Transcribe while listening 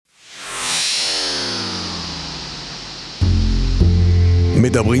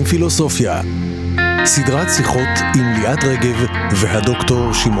מדברים פילוסופיה. סדרת שיחות עם ליאת רגב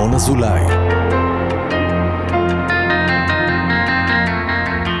והדוקטור שמעון אזולאי.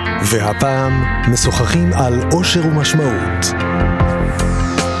 והפעם משוחחים על אושר ומשמעות.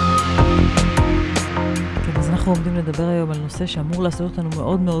 כן, אז אנחנו עומדים לדבר היום על נושא שאמור לעשות אותנו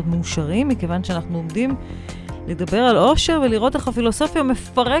מאוד מאוד מאושרים, מכיוון שאנחנו עומדים לדבר על אושר ולראות איך הפילוסופיה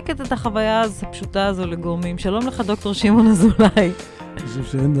מפרקת את החוויה הפשוטה הזו לגורמים. שלום לך דוקטור שמעון אזולאי. אני חושב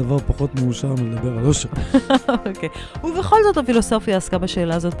שאין דבר פחות מאושר מלדבר על אושר. אוקיי. ובכל זאת הפילוסופיה עסקה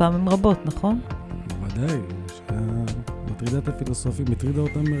בשאלה הזאת פעמים רבות, נכון? ודאי, מטרידת הפילוסופים, מטרידה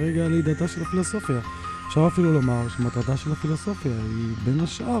אותם מרגע לידתה של הפילוסופיה. אפשר אפילו לומר שמטרתה של הפילוסופיה היא בין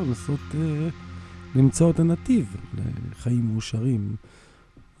השאר לנסות למצוא את הנתיב לחיים מאושרים.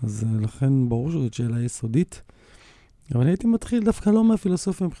 אז לכן ברור שזאת שאלה יסודית. אבל הייתי מתחיל דווקא לא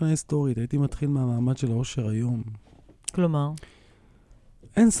מהפילוסופיה מבחינה היסטורית, הייתי מתחיל מהמעמד של האושר היום. כלומר?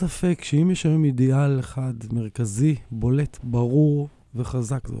 אין ספק שאם יש היום אידיאל אחד מרכזי, בולט, ברור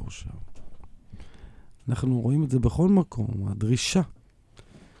וחזק זה אושר. אנחנו רואים את זה בכל מקום, הדרישה,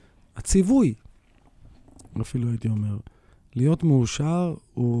 הציווי, אפילו הייתי אומר, להיות מאושר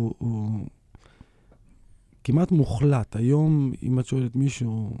הוא כמעט מוחלט. היום, אם את שואלת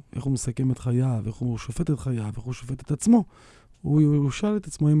מישהו איך הוא מסכם את חייו, איך הוא שופט את חייו, איך הוא שופט את עצמו, הוא ישאל את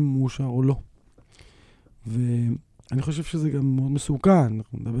עצמו אם הוא מאושר או לא. ואני חושב שזה גם מאוד מסוכן,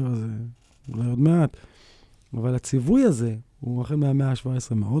 אנחנו נדבר על זה אולי עוד מעט, אבל הציווי הזה הוא אחרי מהמאה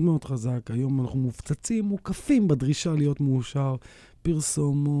ה-17 מאוד מאוד חזק. היום אנחנו מופצצים, מוקפים בדרישה להיות מאושר,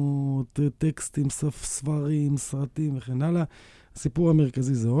 פרסומות, טקסטים, ספרים, סרטים וכן הלאה. הסיפור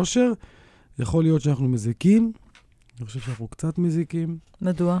המרכזי זה אושר. יכול להיות שאנחנו מזיקים, אני חושב שאנחנו קצת מזיקים.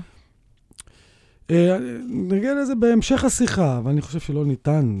 מדוע? נגיע לזה בהמשך השיחה, אבל אני חושב שלא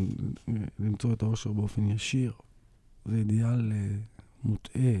ניתן למצוא את האושר באופן ישיר. זה אידיאל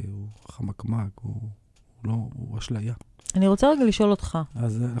מוטעה, הוא חמקמק, הוא אשליה. אני רוצה רגע לשאול אותך.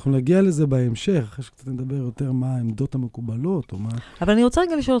 אז אנחנו נגיע לזה בהמשך, אחרי שקצת נדבר יותר מה העמדות המקובלות או מה... אבל אני רוצה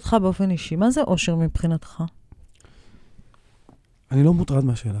רגע לשאול אותך באופן אישי, מה זה אושר מבחינתך? אני לא מוטרד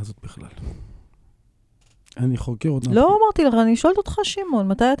מהשאלה הזאת בכלל. אני חוקר אותה. לא אמרתי לך, אני שואלת אותך שמעון,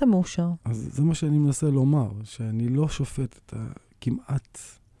 מתי אתה מאושר? אז זה מה שאני מנסה לומר, שאני לא שופט כמעט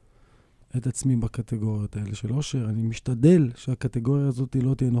את עצמי בקטגוריות האלה של אושר. אני משתדל שהקטגוריה הזאת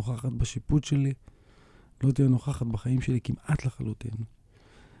לא תהיה נוכחת בשיפוט שלי, לא תהיה נוכחת בחיים שלי כמעט לחלוטין.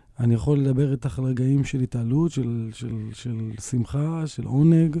 אני יכול לדבר איתך על רגעים של התעלות, של שמחה, של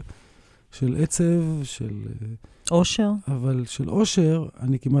עונג, של עצב, של... אושר? אבל של אושר,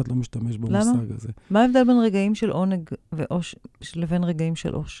 אני כמעט לא משתמש במושג הזה. מה ההבדל בין רגעים של עונג לבין רגעים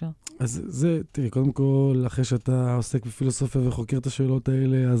של אושר? אז זה, תראי, קודם כל, אחרי שאתה עוסק בפילוסופיה וחוקר את השאלות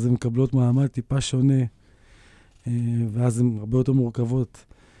האלה, אז הן מקבלות מעמד טיפה שונה, ואז הן הרבה יותר מורכבות.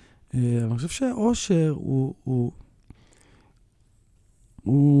 אני חושב שהאושר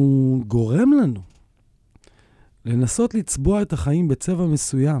הוא גורם לנו לנסות לצבוע את החיים בצבע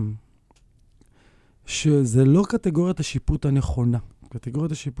מסוים, שזה לא קטגוריית השיפוט הנכונה.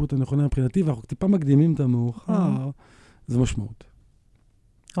 קטגוריית השיפוט הנכונה מבחינתי, ואנחנו טיפה מקדימים את המאוחר, זה משמעות.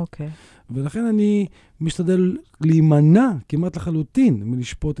 אוקיי. ולכן אני משתדל להימנע כמעט לחלוטין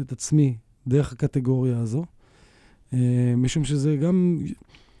מלשפוט את עצמי דרך הקטגוריה הזו, משום שזה גם,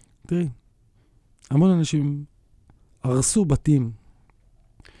 תראי, המון אנשים הרסו בתים,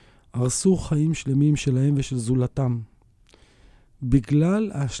 הרסו חיים שלמים שלהם ושל זולתם,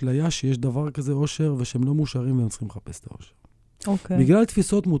 בגלל האשליה שיש דבר כזה אושר, ושהם לא מאושרים והם צריכים לחפש את האושר. אוקיי. בגלל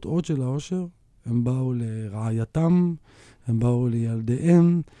תפיסות מוטעות של האושר, הם באו לרעייתם, הם באו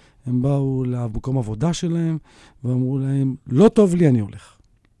לילדיהם, הם באו למקום עבודה שלהם, ואמרו להם, לא טוב לי, אני הולך.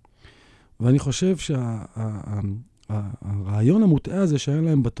 ואני חושב שהרעיון המוטעה הזה שהיה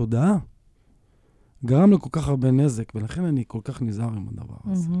להם בתודעה, גרם לכל כך הרבה נזק, ולכן אני כל כך נזהר עם הדבר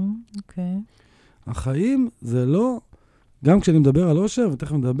הזה. אוקיי. החיים זה לא... גם כשאני מדבר על אושר,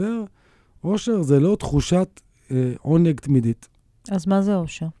 ותכף נדבר, אושר זה לא תחושת עונג תמידית. אז מה זה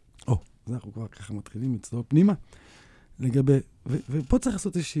אושר? אז אנחנו כבר ככה מתחילים לצלול פנימה. לגבי, ופה צריך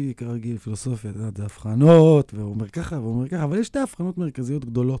לעשות איזושהי כרגיל פילוסופיה, זה הבחנות, והוא אומר ככה, אבל יש שתי הבחנות מרכזיות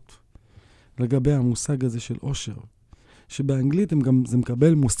גדולות לגבי המושג הזה של אושר, שבאנגלית זה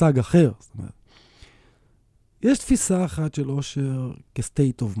מקבל מושג אחר. זאת אומרת, יש תפיסה אחת של אושר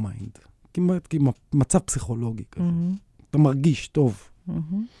כ-state of mind, כמעט כמצב פסיכולוגי כזה. אתה מרגיש טוב.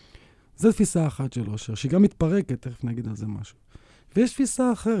 זו תפיסה אחת של אושר, שהיא גם מתפרקת, תכף נגיד על זה משהו. ויש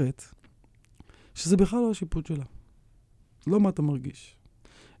תפיסה אחרת, שזה בכלל לא השיפוט שלה. לא מה אתה מרגיש.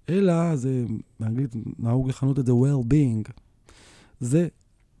 אלא, זה, באנגלית נהוג לכנות את זה well-being, זה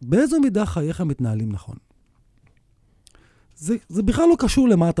באיזו מידה חייך מתנהלים נכון. זה בכלל לא קשור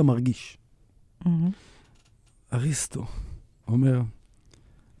למה אתה מרגיש. אריסטו אומר,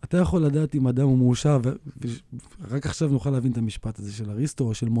 אתה יכול לדעת אם אדם הוא מאושר, ורק עכשיו נוכל להבין את המשפט הזה של אריסטו,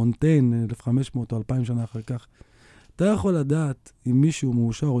 או של מונטיין, 1500 או 2000 שנה אחר כך. אתה יכול לדעת אם מישהו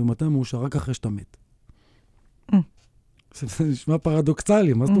מאושר, או אם אתה מאושר, רק אחרי שאתה מת. זה נשמע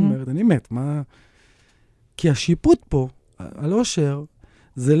פרדוקסלי, מה זאת אומרת? אני מת, מה... כי השיפוט פה, על אושר,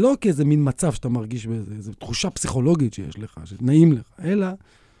 זה לא כאיזה מין מצב שאתה מרגיש באיזה, איזו תחושה פסיכולוגית שיש לך, שנעים לך, אלא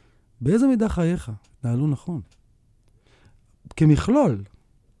באיזה מידה חייך, נעלו נכון. כמכלול.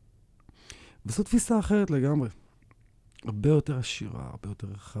 וזו תפיסה אחרת לגמרי. הרבה יותר עשירה, הרבה יותר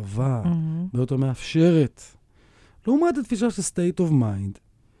רחבה, הרבה יותר מאפשרת. לעומת התפיסה של state of mind,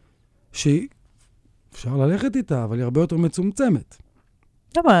 שהיא, אפשר ללכת איתה, אבל היא הרבה יותר מצומצמת.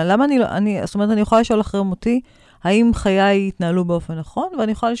 למה זאת אומרת, אני יכולה לשאול אחרי מותי, האם חיי התנהלו באופן נכון,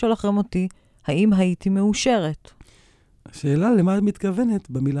 ואני יכולה לשאול אחרי מותי, האם הייתי מאושרת? השאלה למה את מתכוונת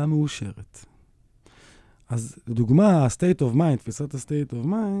במילה מאושרת. אז לדוגמה, state of mind, תפיסת ה-state of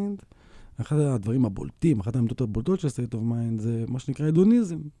mind, אחד הדברים הבולטים, אחת העמדות הבולטות של state of mind, זה מה שנקרא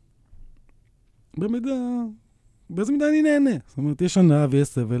הדוניזם. באיזה מידה אני נהנה. זאת אומרת, יש הנאה ויש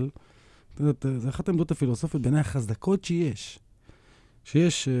סבל. זה אחת העמדות הפילוסופיות בעיניי החזקות שיש.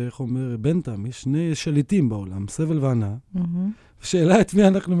 שיש, איך אומר, בנטם, יש שני שליטים בעולם, סבל והנאה. שאלה את מי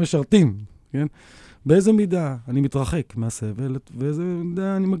אנחנו משרתים, כן? באיזה מידה אני מתרחק מהסבל, ואיזה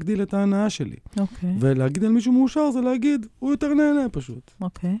מידה אני מגדיל את ההנאה שלי. ולהגיד על מישהו מאושר זה להגיד, הוא יותר נהנה פשוט.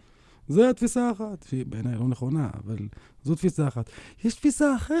 זו התפיסה אחת, שהיא בעיניי לא נכונה, אבל זו תפיסה אחת. יש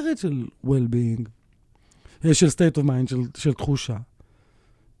תפיסה אחרת של well-being, של state of mind, של תחושה,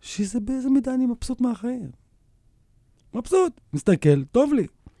 שזה באיזה מידה אני מבסוט מהחיים. מבסוט, מסתכל, טוב לי.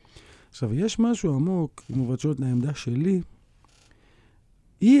 עכשיו, יש משהו עמוק, אם עובד שואלת לעמדה שלי,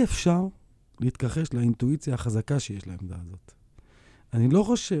 אי אפשר להתכחש לאינטואיציה החזקה שיש לעמדה הזאת. אני לא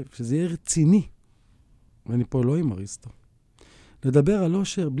חושב שזה יהיה רציני, ואני פה לא עם אריסטו, לדבר על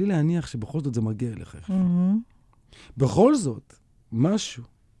אושר בלי להניח שבכל זאת זה מגיע אליך. בכל זאת, משהו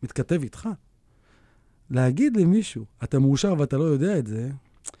מתכתב איתך. להגיד למישהו, אתה מאושר ואתה לא יודע את זה,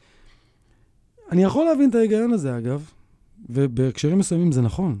 אני יכול להבין את ההיגיון הזה, אגב, ובהקשרים מסוימים זה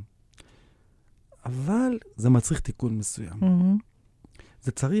נכון, אבל זה מצריך תיקון מסוים.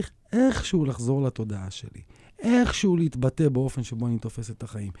 זה צריך איכשהו לחזור לתודעה שלי, איכשהו להתבטא באופן שבו אני תופס את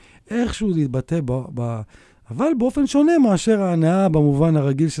החיים, איכשהו להתבטא אבל באופן שונה מאשר ההנאה במובן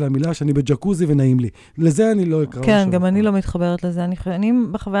הרגיל של המילה, שאני בג'קוזי ונעים לי. לזה אני לא אקרא. כן, גם אני לא מתחברת לזה. אני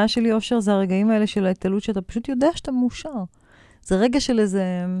בחוויה שלי אושר, זה הרגעים האלה של ההתעלות, שאתה פשוט יודע שאתה מאושר. זה רגע של איזה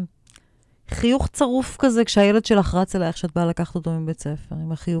חיוך צרוף כזה, כשהילד שלך רץ אלייך, שאת באה לקחת אותו מבית ספר,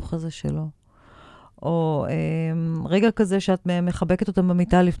 עם החיוך הזה שלו. או רגע כזה שאת מחבקת אותם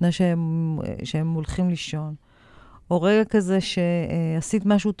במיטה לפני שהם הולכים לישון. או רגע כזה שעשית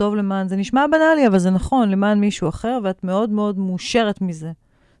משהו טוב למען, זה נשמע בנאלי, אבל זה נכון, למען מישהו אחר, ואת מאוד מאוד מאושרת מזה.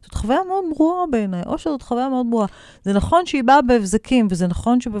 זאת חוויה מאוד ברורה בעיניי, או שזאת חוויה מאוד ברורה. זה נכון שהיא באה בהבזקים, וזה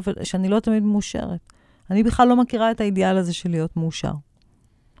נכון שאני לא תמיד מאושרת. אני בכלל לא מכירה את האידיאל הזה של להיות מאושר.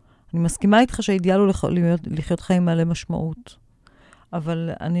 אני מסכימה איתך שהאידיאל הוא לחיות חיים מלא משמעות. אבל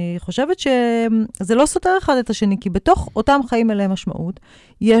אני חושבת שזה לא סותר אחד את השני, כי בתוך אותם חיים מלא משמעות,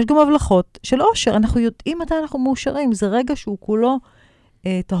 יש גם הבלחות של אושר. אנחנו יודעים מתי אנחנו מאושרים. זה רגע שהוא כולו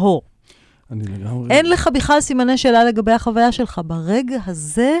טהור. אין לך בכלל סימני שאלה לגבי החוויה שלך. ברגע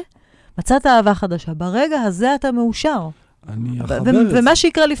הזה, מצאת אהבה חדשה. ברגע הזה אתה מאושר. ומה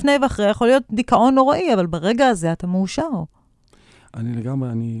שיקרה לפני ואחרי יכול להיות דיכאון נוראי, אבל ברגע הזה אתה מאושר.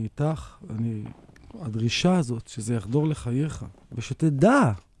 אני איתך, הדרישה הזאת, שזה יחדור לחייך,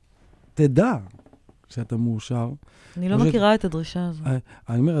 ושתדע שאתה מאושר. אני לא מכירה את הדרישה הזאת.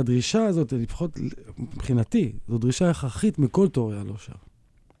 אני אומר, הדרישה הזאת, לפחות מבחינתי, זו דרישה הכרחית מכל תיאוריה על אושר.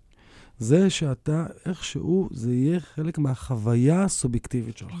 זה שאתה, איכשהו, זה יהיה חלק מהחוויה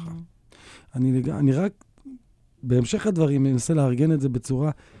הסובייקטיבית שלך. אני רק, בהמשך הדברים, אני אנסה לארגן את זה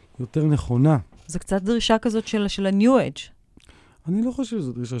בצורה יותר נכונה. זה קצת דרישה כזאת של ה-New Age. אני לא חושב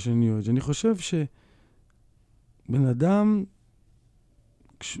שזו דרישה של New Age. אני חושב בן אדם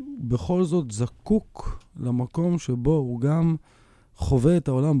בכל זאת זקוק למקום שבו הוא גם חווה את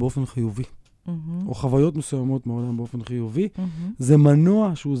העולם באופן חיובי. או חוויות מסוימות מהעולם באופן חיובי. זה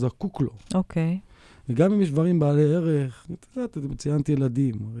מנוע שהוא זקוק לו. אוקיי. וגם אם יש דברים בעלי ערך, אתה יודעת, ציינתי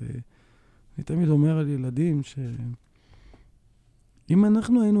ילדים. אני תמיד אומר על ילדים אם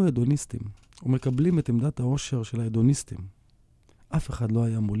אנחנו היינו הדוניסטים, ומקבלים את עמדת האושר של ההדוניסטים, אף אחד לא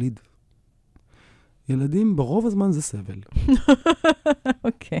היה מוליד. ילדים, ברוב הזמן זה סבל.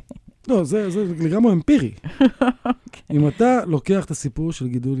 אוקיי. לא, זה לגמרי אמפירי. אם אתה לוקח את הסיפור של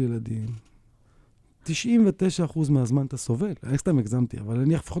גידול ילדים, 99% מהזמן אתה סובל. אני סתם הגזמתי, אבל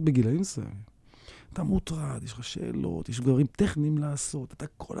אני לפחות בגילאים מסוימים. אתה מוטרד, יש לך שאלות, יש דברים טכניים לעשות, אתה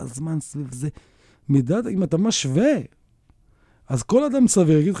כל הזמן סביב זה. מידת, אם אתה משווה, אז כל אדם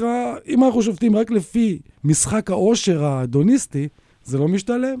סביר יגיד לך, אם אנחנו שופטים רק לפי משחק האושר האדוניסטי, זה לא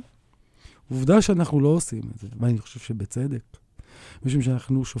משתלם. עובדה שאנחנו לא עושים את זה, ואני חושב שבצדק. משום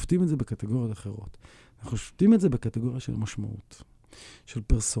שאנחנו שופטים את זה בקטגוריות אחרות. אנחנו שופטים את זה בקטגוריה של משמעות, של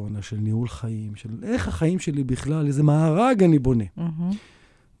פרסונה, של ניהול חיים, של איך החיים שלי בכלל, איזה מארג אני בונה.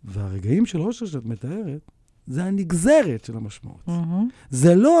 והרגעים של אושר שאת מתארת, זה הנגזרת של המשמעות.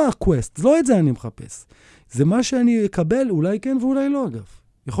 זה לא הקווסט, לא את זה אני מחפש. זה מה שאני אקבל, אולי כן ואולי לא, אגב.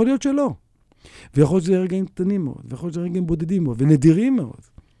 יכול להיות שלא. ויכול להיות שזה רגעים קטנים מאוד, ויכול להיות שזה רגעים בודדים מאוד, ונדירים מאוד.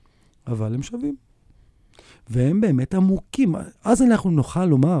 אבל הם שווים. והם באמת עמוקים. אז אנחנו נוכל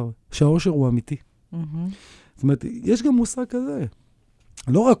לומר שהאושר הוא אמיתי. זאת אומרת, יש גם מושג כזה.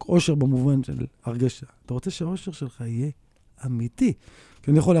 לא רק אושר במובן של הרגשה. אתה רוצה שהאושר שלך יהיה אמיתי.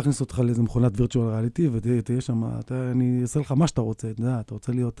 כי אני יכול להכניס אותך לאיזה מכונת וירטואל ריאליטי, ותהיה שם, אני אעשה לך מה שאתה רוצה. אתה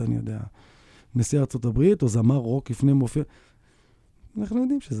רוצה להיות, אני יודע, נשיא ארצות הברית, או זמר רוק לפני מופיע. אנחנו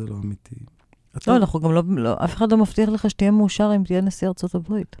יודעים שזה לא אמיתי. לא, אנחנו גם לא, אף אחד לא מבטיח לך שתהיה מאושר אם תהיה נשיא ארצות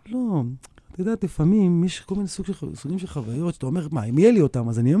הברית. לא, אתה יודע, לפעמים יש כל מיני סוגים של חוויות, שאתה אומר, מה, אם יהיה לי אותם,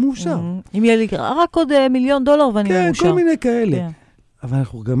 אז אני אהיה מאושר. אם יהיה לי רק עוד $1,000,000 ואני אהיה מאושר. כן, כל מיני כאלה. אבל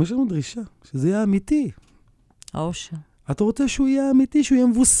אנחנו גם יש לנו דרישה, שזה יהיה אמיתי. האושר. אתה רוצה שהוא יהיה אמיתי, שהוא יהיה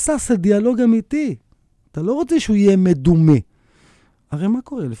מבוסס על דיאלוג אמיתי. אתה לא רוצה שהוא יהיה מדומה. הרי מה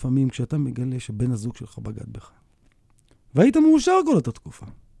קורה לפעמים כשאתה מגלה שבן הזוג שלך בגד בך? והיית מאושר כל אותה תקופה.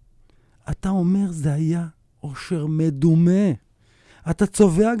 אתה אומר, זה היה אושר מדומה. אתה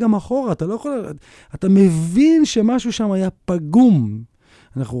צובע גם אחורה, אתה לא יכול... אתה מבין שמשהו שם היה פגום.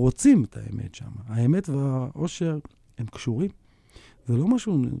 אנחנו רוצים את האמת שם. האמת והאושר הם קשורים. זה לא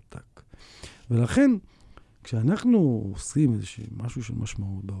משהו מנותק. ולכן, כשאנחנו עושים איזשהו משהו של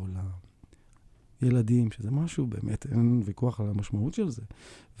משמעות בעולם, ילדים, שזה משהו באמת, אין ויכוח על המשמעות של זה.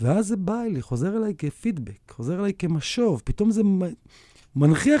 ואז זה בא אליי, חוזר אליי כפידבק, חוזר אליי כמשוב, פתאום זה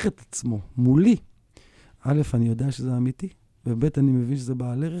מנחיח את עצמו מולי. א', אני יודע שזה אמיתי, וב', אני מבין שזה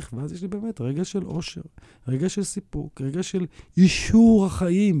בעל ערך, ואז יש לי באמת רגע של אושר, רגע של סיפוק, רגע של אישור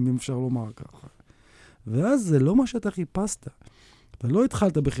החיים, אם אפשר לומר ככה. ואז זה לא מה שאתה חיפשת. אתה לא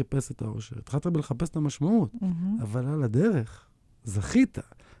התחלת בחיפש את האושר, התחלת בלחפש את המשמעות, אבל על הדרך זכית,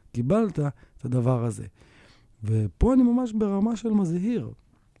 קיבלת את הדבר הזה. ופה אני ממש ברמה של מזהיר.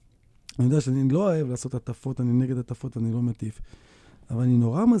 אני יודע שאני לא אוהב לעשות עטפות, אני נגד עטפות, אני לא מטיף. אבל אני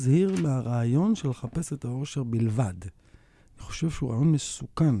נורא מזהיר מהרעיון של לחפש את האושר בלבד. אני חושב שהוא רעיון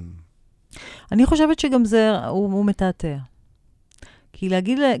מסוכן. אני חושבת שגם זה, הוא מתעתע. כי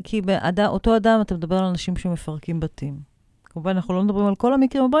אותו אדם, אתה מדבר על אנשים שמפרקים בתים. כמובן, אנחנו לא מדברים על כל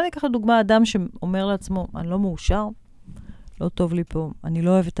המקרים, אבל בואי ניקח לדוגמה אדם שאומר לעצמו, אני לא מאושר, לא טוב לי פה, אני לא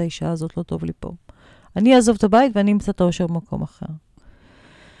אוהב את האישה הזאת, לא טוב לי פה. אני אעזוב את הבית ואני אמצא את האושר במקום אחר.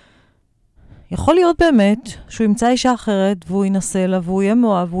 יכול להיות באמת שהוא ימצא אישה אחרת, והוא ינסה לה, והוא יהיה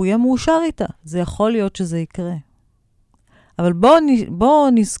מאוהב, והוא יהיה מאושר איתה. זה יכול להיות שזה יקרה. אבל בואו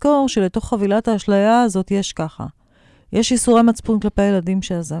נזכור שלתוך חבילת האשליה הזאת יש ככה. יש איסורי מצפון כלפי הילדים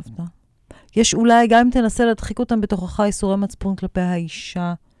שעזבת. יש אולי, גם אם תנסה להדחיק אותם בתוכך, איסורי מצפון כלפי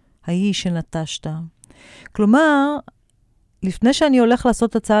האישה, ההיא שנטשת. כלומר, לפני שאני הולך לעשות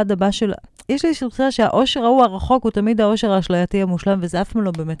את הצעד הבא של... יש לי שחושב שהאושר ההוא הרחוק הוא תמיד האושר האשלייתי המושלם, וזה אף פעם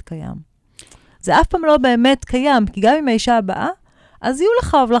לא באמת קיים. זה אף פעם לא באמת קיים, כי גם עם האישה הבאה, אז יהיו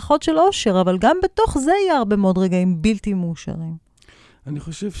לך הבלחות של אושר, אבל גם בתוך זה יהיה הרבה מאוד רגעים בלתי מאושרים. אני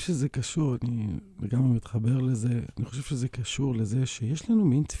חושב שזה קשור, אני גם מתחבר לזה, אני חושב שזה קשור לזה שיש לנו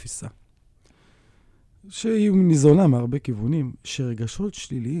מין תפיסה. שהיא ניזונה מהרבה כיוונים, שרגשות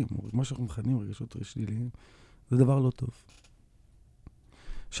שליליים, או מה שאנחנו מכנים רגשות שליליים, זה דבר לא טוב.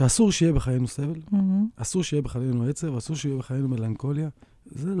 שאסור שיהיה בחיינו סבל, אסור שיהיה בחיינו עצב, אסור שיהיה בחיינו מלנכוליה,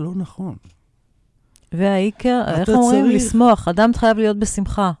 זה לא נכון. והעיקר, איך אומרים? לשמוח. אדם חייב להיות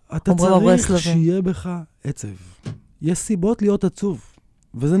בשמחה. אתה צריך שיהיה בך עצב. יש סיבות להיות עצוב.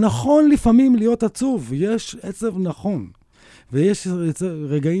 וזה נכון לפעמים להיות עצוב. יש עצב נכון. ויש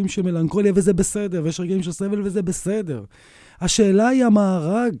רגעים של מלנכוליה וזה בסדר. ויש רגעים של סבל וזה בסדר. השאלה היא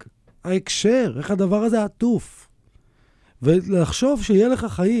המארג, ההקשר, איך הדבר הזה עטוף. ולחשוב שיהיה לך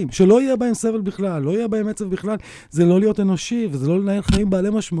חיים, שלא יהיה בהם סבל בכלל, לא יהיה בהם עצב בכלל, זה לא להיות אנושי, וזה לא לנהל חיים בעלי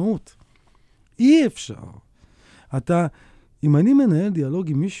משמעות. אי אפשר. אם אני מנהל דיאלוג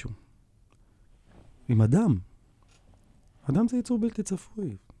עם מישהו, עם אדם זה יצור בלתי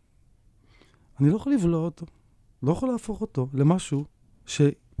צפוי. אני לא יכול לבלוע אותו, לא יכול להפוך אותו למשהו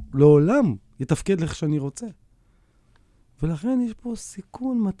שלעולם יתפקד לך שאני רוצה. ולכן יש פה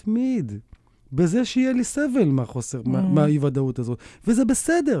סיכון מתמיד בזה שיהיה לי סבל מהחוסר, מהאי-ודאות הזאת. וזה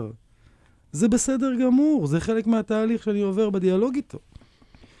בסדר. זה בסדר גמור. זה חלק מהתהליך שאני עובר בדיאלוג איתו.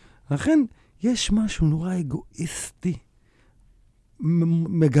 לכן, יש משהו נורא אגואיסטי,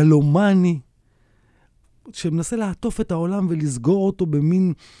 מגלומני, שמנסה לעטוף את העולם ולסגור אותו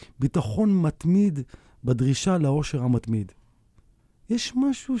במין ביטחון מתמיד בדרישה לאושר המתמיד. יש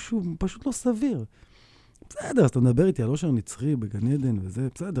משהו שהוא פשוט לא סביר. בסדר, אז אתה מדבר איתי על אושר נצחי בגן עדן וזה,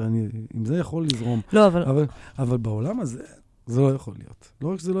 בסדר, עם זה יכול לזרום. לא, אבל בעולם הזה, זה לא יכול להיות.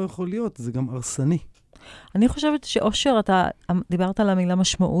 לא רק שזה לא יכול להיות, זה גם הרסני. אני חושבת שאושר, אתה דיברת על המילה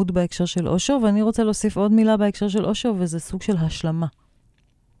משמעות בהקשר של אושר, ואני רוצה להוסיף עוד מילה בהקשר של אושר, וזה סוג של השלמה.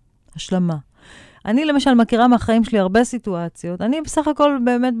 השלמה. אני למשל מכירה מהחיים שלי הרבה סיטואציות. אני בסך הכל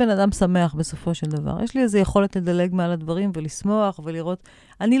באמת בן אדם שמח בסופו של דבר. יש לי איזו יכולת לדלג מעל הדברים ולשמוח ולראות.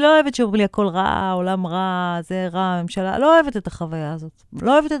 אני לא אוהבת שאומרים לי הכל רע, עולם רע, זה רע, הממשלה. לא אוהבת את החוויה הזאת.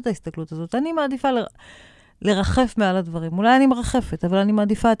 לא אוהבת את ההסתכלות הזאת. אני מעדיפה לרחף מעל הדברים. אולי אני מרחפת, אבל אני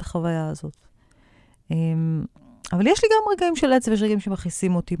מעדיפה את החוויה הזאת. אבל יש לי גם רגעים של עצב, יש רגעים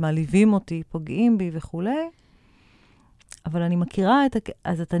שמכעיסים אותי, מעליבים אותי, פוגעים בי וכו'. אבל אני מכירה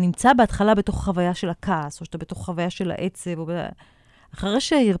אז אתה נמצא בהתחלה בתוך חוויה של הכעס, או שאתה בתוך חוויה של העצב, אחרי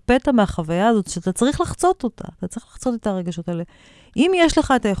שהרפאת מהחוויה הזאת, שאתה צריך לחצות אותה, אתה צריך לחצות את הרגשות האלה. אם יש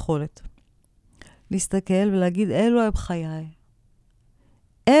לך את היכולת להסתכל ולהגיד, אלו הם חיי.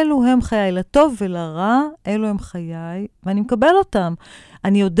 אלו הם חיי, לטוב ולרע, אלו הם חיי, ואני מקבל אותם.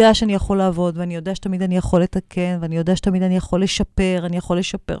 אני יודע שאני יכול לעבוד, ואני יודע שתמיד אני יכול לתקן, ואני יודע שתמיד אני יכול לשפר, אני יכול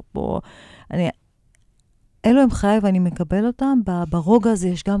לשפר פה. אלו הם חיי ואני מקבל אותם, ברוגע הזה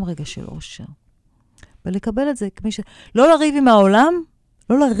יש גם רגע של אושר. ולקבל את זה, לא לריב עם העולם,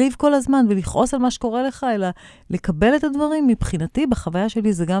 לא לריב כל הזמן ולכעוס על מה שקורה לך, אלא לקבל את הדברים, מבחינתי, בחוויה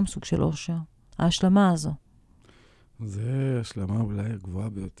שלי זה גם סוג של אושר. ההשלמה הזו. זה השלמה אולי הגבוהה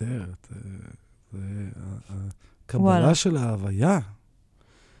ביותר. זה הקבלה של ההוויה.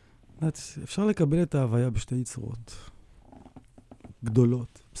 אפשר לקבל את ההוויה בשתי צורות.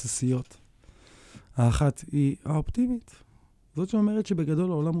 גדולות, בסיסיות. האחת היא האופטימית. זאת שאומרת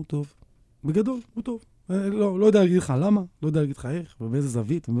שבגדול העולם הוא טוב. בגדול הוא טוב. לא יודע להגיד לך למה, לא יודע להגיד לך איך, ובאיזה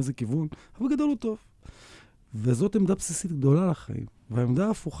זווית, ובאיזה כיוון, אבל בגדול הוא טוב. וזאת עמדה בסיסית גדולה לחיים. והעמדה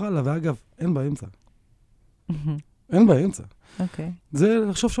הפוכה לה, ואגב, אין באמצע. אין באמצע. אוקיי. זה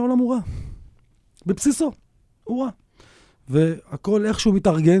לחשוב שהעולם הוא רע. בבסיסו, הוא רע. והכל איכשהו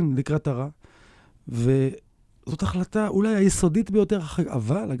מתארגן לקראת הרע. וזאת החלטה אולי היסודית ביותר,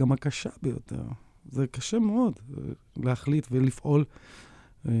 אבל גם הקשה ביותר. זה קשה מאוד להחליט ולפעול,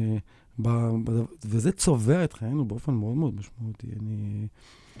 וזה צובע את חיינו באופן מאוד מאוד משמעותי. אני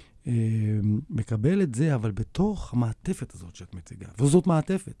מקבל את זה, אבל בתוך המעטפת הזאת שאת מציגה, וזאת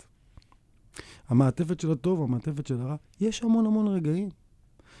מעטפת. המעטפת של הטוב, המעטפת של הרע, יש המון המון רגעים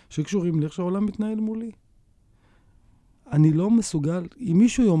שקשורים לי איך שהעולם מתנהל מולי. אני לא מסוגל, אם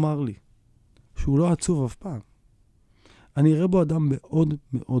מישהו יאמר לי שהוא לא עצוב אף פעם, אני אראה בו אדם מאוד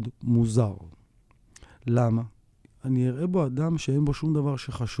מאוד מוזר. למה? אני אראה בו אדם שאין בו שום דבר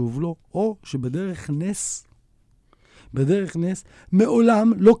שחשוב לו, או שבדרך נס,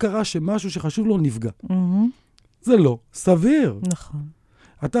 מעולם לא קרה שמשהו שחשוב לו נפגע. זה לא סביר. נכון.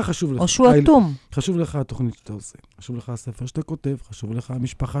 אתה חשוב לך. או שהוא עצום. חשוב לך התוכנית שאתה עושה. חשוב לך הספר שאתה כותב, חשוב לך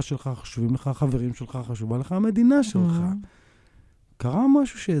המשפחה שלך, חשובים לך החברים שלך, חשובה לך המדינה שלך. קרה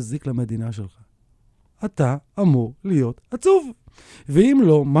משהו שהזיק למדינה שלך. אתה אמור להיות עצוב. ואם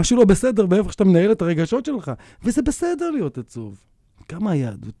לא, משהו לא בסדר באיפה שאתה מנהל את הרגשות שלך. וזה בסדר להיות עצוב. כמה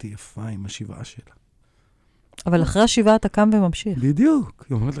היהדות היא יפה עם השבעה שלה. אבל אחרי השבעה אתה קם וממשיך. בדיוק.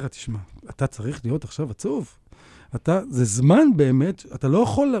 היא אומרת לך, תשמע, אתה צריך להיות עכשיו עצוב. זה זמן באמת, אתה לא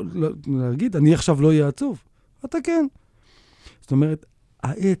יכול להגיד, אני עכשיו לא אהיה עצוב. אתה כן. זאת אומרת,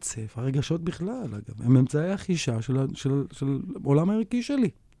 העצב, הרגשות בכלל, אגב, הם אמצעי החישה של עולם הערכי שלי.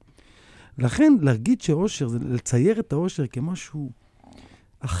 לכן, להגיד שאושר, זה לצייר את האושר כמשהו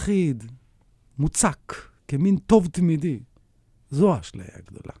אחיד, מוצק, כמין טוב תמידי. זו האשליה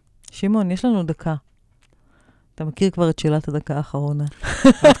הגדולה. שמעון, יש לנו דקה. אתה מכיר כבר את שאלת הדקה האחרונה.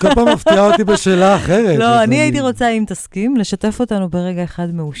 את כל פעם מפתיעה אותי בשאלה אחרת. לא, אני הייתי רוצה, אם תסכים, לשתף אותנו ברגע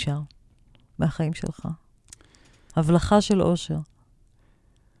אחד מאושר. מהחיים שלך. הבלחה של אושר.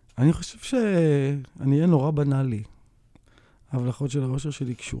 אני חושב שאני אהיה נורא בנאלי. ההבלחות של האושר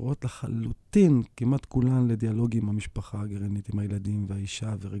שלי קשורות לחלוטין, כמעט כולן לדיאלוג עם המשפחה הגרעינית, עם הילדים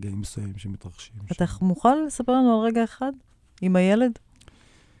והאישה ורגעים מסוימים שמתרחשים. אתה מוכן לספר לנו על רגע אחד? עם הילד?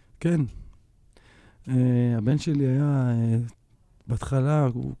 כן. הבן שלי היה בהתחלה,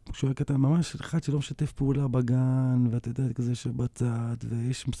 כשהוא היה קטן, ממש אחד שלא משתף פעולה בגן, ואתה יודע, כזה שבצד,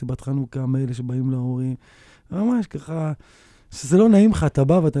 ויש מסיבת חנוכה מאלה שבאים להורים, ממש ככה, שזה לא נעים לך, אתה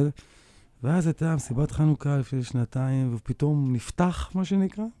בא ואתה... ואז הייתה מסיבת חנוכה לפני 2 ופתאום נפתח, מה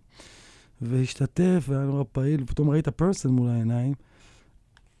שנקרא, והשתתף, והיה נורא פעיל, ופתאום ראית פרסן מול העיניים.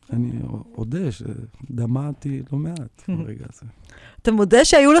 אני מודה שדמעתי לא מעט ברגע הזה. אתה מודה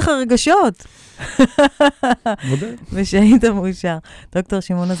שהיו לך רגשות. מודה. ושהיית מאושר. דוקטור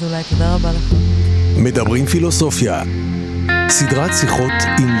שמעון אזולאי, תודה רבה לך. מדברים פילוסופיה. סדרת שיחות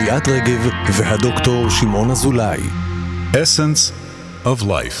עם ליאת רגב והדוקטור שמעון אזולאי. Essence of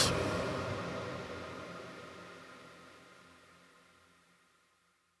Life.